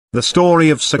The story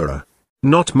of Sakura.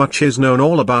 Not much is known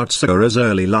all about Sakura's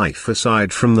early life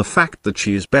aside from the fact that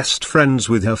she is best friends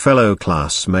with her fellow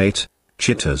classmate,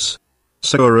 Chittas.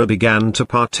 Sakura began to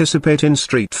participate in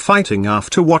street fighting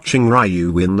after watching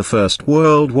Ryu win the first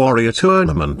World Warrior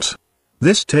Tournament.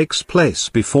 This takes place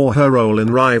before her role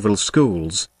in rival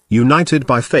schools, united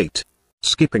by fate.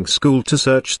 Skipping school to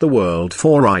search the world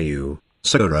for Ryu,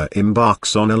 Sakura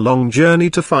embarks on a long journey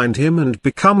to find him and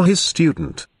become his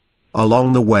student.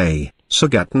 Along the way,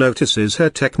 Sagat notices her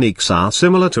techniques are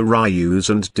similar to Ryu's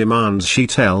and demands she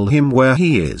tell him where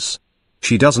he is.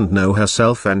 She doesn't know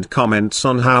herself and comments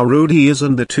on how rude he is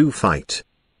and the two fight.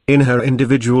 In her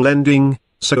individual ending,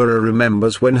 Sakura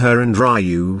remembers when her and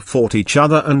Ryu fought each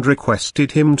other and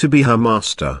requested him to be her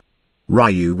master.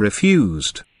 Ryu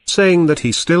refused, saying that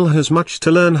he still has much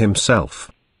to learn himself.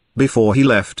 Before he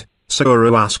left,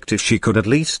 Sakura asked if she could at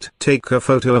least take a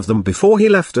photo of them before he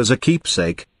left as a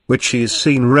keepsake, which she is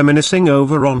seen reminiscing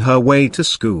over on her way to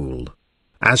school.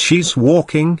 As she's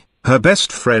walking, her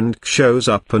best friend shows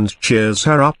up and cheers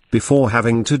her up before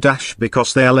having to dash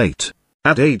because they're late.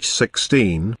 At age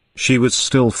 16, she was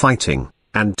still fighting,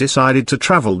 and decided to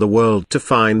travel the world to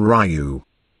find Ryu.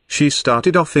 She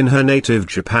started off in her native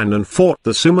Japan and fought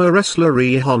the sumo wrestler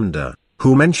Rie Honda,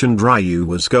 who mentioned Ryu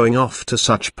was going off to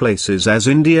such places as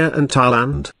India and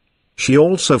Thailand. She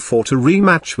also fought a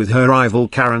rematch with her rival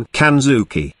Karen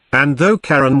Kanzuki, and though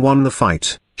Karen won the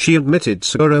fight, she admitted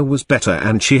Sakura was better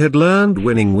and she had learned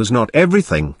winning was not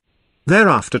everything.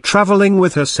 Thereafter, traveling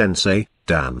with her sensei,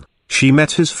 Dan, she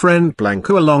met his friend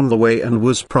Blanco along the way and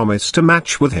was promised a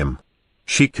match with him.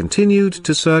 She continued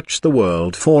to search the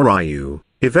world for Ryu,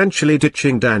 eventually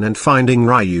ditching Dan and finding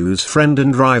Ryu's friend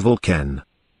and rival Ken.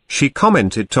 She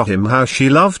commented to him how she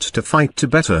loved to fight to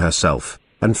better herself,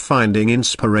 and finding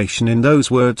inspiration in those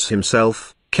words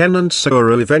himself, Ken and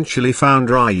Sakura eventually found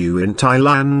Ryu in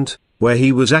Thailand, where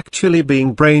he was actually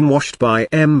being brainwashed by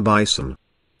m.bison.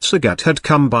 Sagat had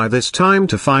come by this time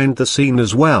to find the scene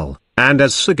as well, and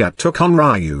as Sagat took on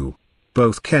Ryu,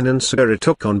 both Ken and Sakura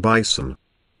took on Bison.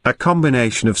 A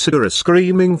combination of Sakura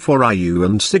screaming for Ryu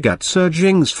and Sagat's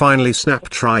urgings finally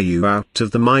snapped Ryu out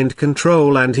of the mind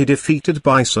control and he defeated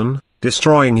Bison,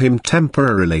 destroying him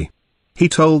temporarily. He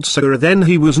told Sakura then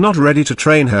he was not ready to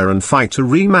train her and fight a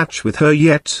rematch with her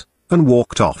yet, and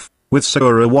walked off, with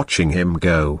Sakura watching him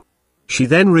go. She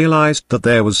then realized that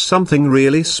there was something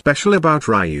really special about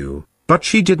Ryu, but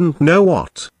she didn't know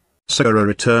what. Sakura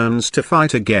returns to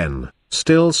fight again,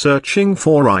 still searching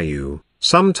for Ryu.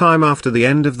 Sometime after the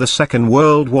end of the Second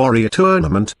World Warrior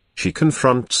Tournament, she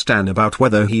confronts Dan about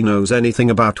whether he knows anything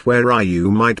about where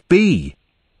Ryu might be.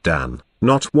 Dan,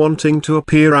 not wanting to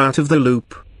appear out of the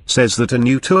loop, says that a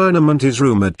new tournament is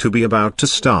rumored to be about to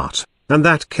start, and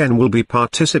that Ken will be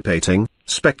participating,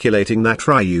 speculating that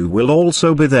Ryu will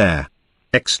also be there.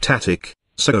 Ecstatic,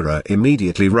 Sakura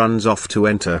immediately runs off to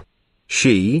enter.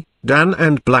 She, Dan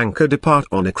and Blanca depart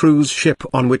on a cruise ship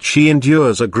on which she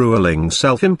endures a grueling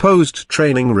self-imposed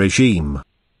training regime.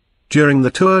 During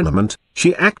the tournament,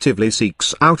 she actively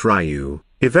seeks out Ryu,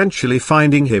 eventually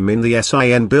finding him in the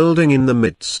SIN building in the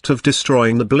midst of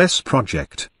destroying the Bless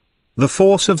project. The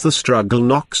force of the struggle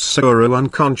knocks Sakura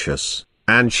unconscious,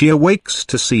 and she awakes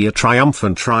to see a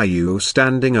triumphant Ryu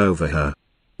standing over her.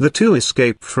 The two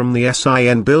escape from the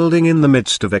SIN building in the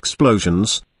midst of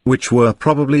explosions, which were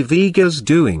probably Vega's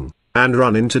doing, and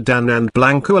run into Dan and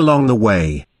Blanco along the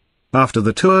way. After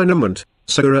the tournament,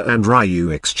 Sakura and Ryu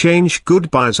exchange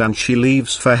goodbyes and she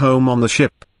leaves for home on the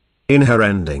ship. In her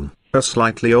ending, a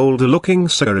slightly older-looking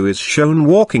Sakura is shown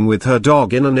walking with her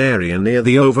dog in an area near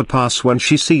the overpass when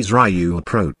she sees Ryu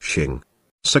approaching.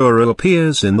 Sakura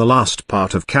appears in the last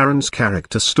part of Karen's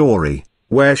character story,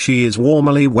 where she is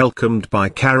warmly welcomed by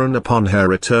Karen upon her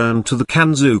return to the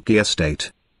Kanzuki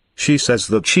estate. She says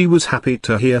that she was happy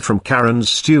to hear from Karen's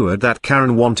steward that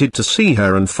Karen wanted to see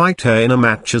her and fight her in a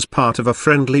match as part of a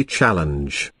friendly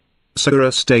challenge.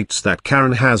 Sakura states that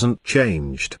Karen hasn't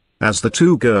changed, as the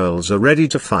two girls are ready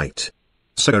to fight.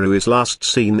 Sakura is last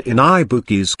seen in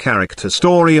Ibuki's character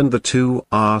story and the two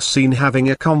are seen having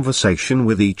a conversation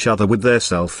with each other with their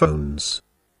cell phones.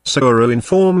 Sakura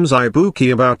informs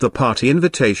Ibuki about the party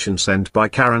invitation sent by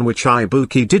Karen which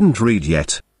Ibuki didn't read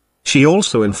yet. She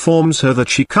also informs her that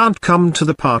she can't come to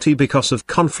the party because of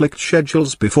conflict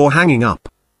schedules before hanging up.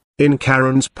 In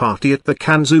Karen's party at the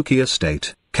Kanzuki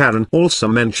estate, Karen also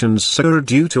mentions Sakura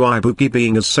due to Ibuki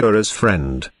being as Sakura's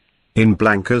friend. In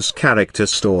Blanca's character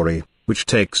story, which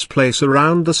takes place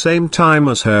around the same time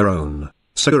as her own,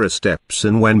 Sakura steps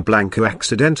in when Blanca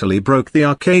accidentally broke the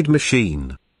arcade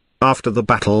machine. After the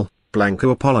battle, Blanca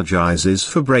apologizes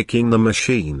for breaking the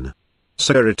machine.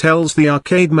 Sakura tells the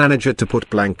arcade manager to put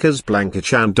Blanca's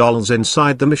Blanca-chan dolls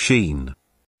inside the machine.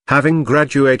 Having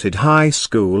graduated high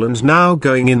school and now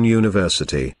going in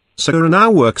university, Sakura now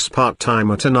works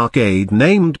part-time at an arcade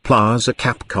named Plaza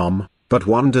Capcom, but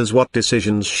wonders what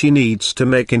decisions she needs to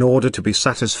make in order to be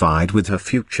satisfied with her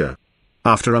future.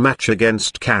 After a match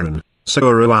against Karen,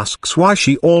 Sakura asks why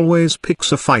she always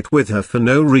picks a fight with her for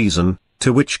no reason,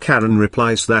 to which Karen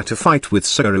replies that a fight with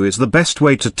Sakura is the best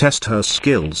way to test her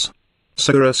skills.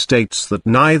 Sakura states that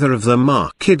neither of them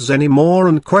are kids anymore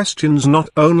and questions not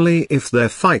only if their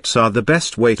fights are the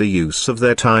best way to use of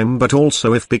their time but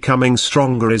also if becoming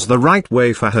stronger is the right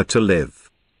way for her to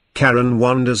live. Karen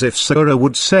wonders if Sakura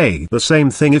would say the same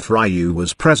thing if Ryu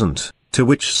was present, to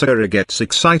which Sakura gets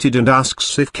excited and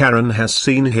asks if Karen has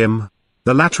seen him.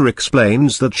 The latter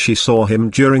explains that she saw him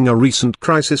during a recent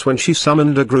crisis when she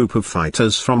summoned a group of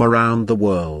fighters from around the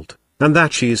world, and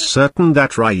that she is certain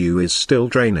that Ryu is still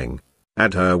training.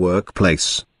 At her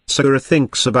workplace, Sakura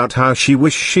thinks about how she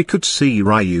wishes she could see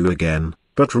Ryu again,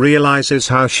 but realizes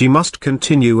how she must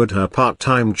continue at her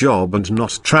part-time job and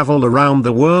not travel around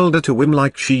the world at a whim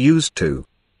like she used to.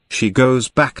 She goes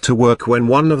back to work when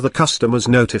one of the customers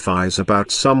notifies about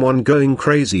someone going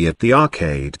crazy at the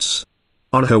arcades.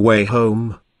 On her way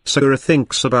home, Sakura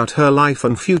thinks about her life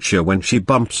and future when she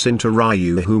bumps into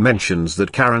Ryu, who mentions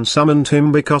that Karen summoned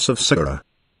him because of Sakura.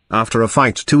 After a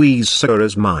fight to ease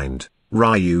Sakura's mind,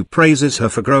 Ryu praises her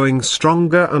for growing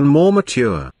stronger and more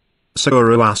mature.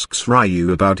 Sakura asks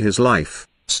Ryu about his life,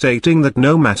 stating that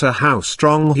no matter how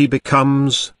strong he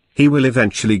becomes, he will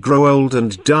eventually grow old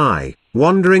and die,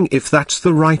 wondering if that's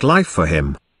the right life for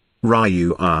him.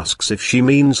 Ryu asks if she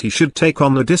means he should take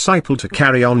on a disciple to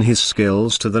carry on his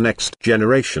skills to the next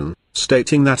generation,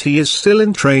 stating that he is still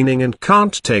in training and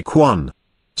can't take one.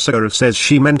 Sakura says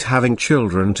she meant having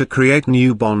children to create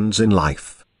new bonds in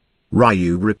life.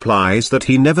 Ryu replies that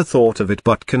he never thought of it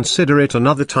but consider it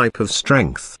another type of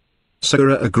strength.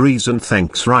 Sakura agrees and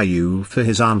thanks Ryu for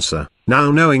his answer,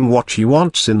 now knowing what she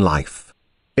wants in life.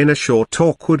 In a short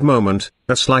awkward moment,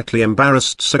 a slightly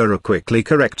embarrassed Sakura quickly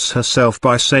corrects herself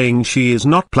by saying she is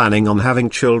not planning on having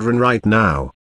children right now.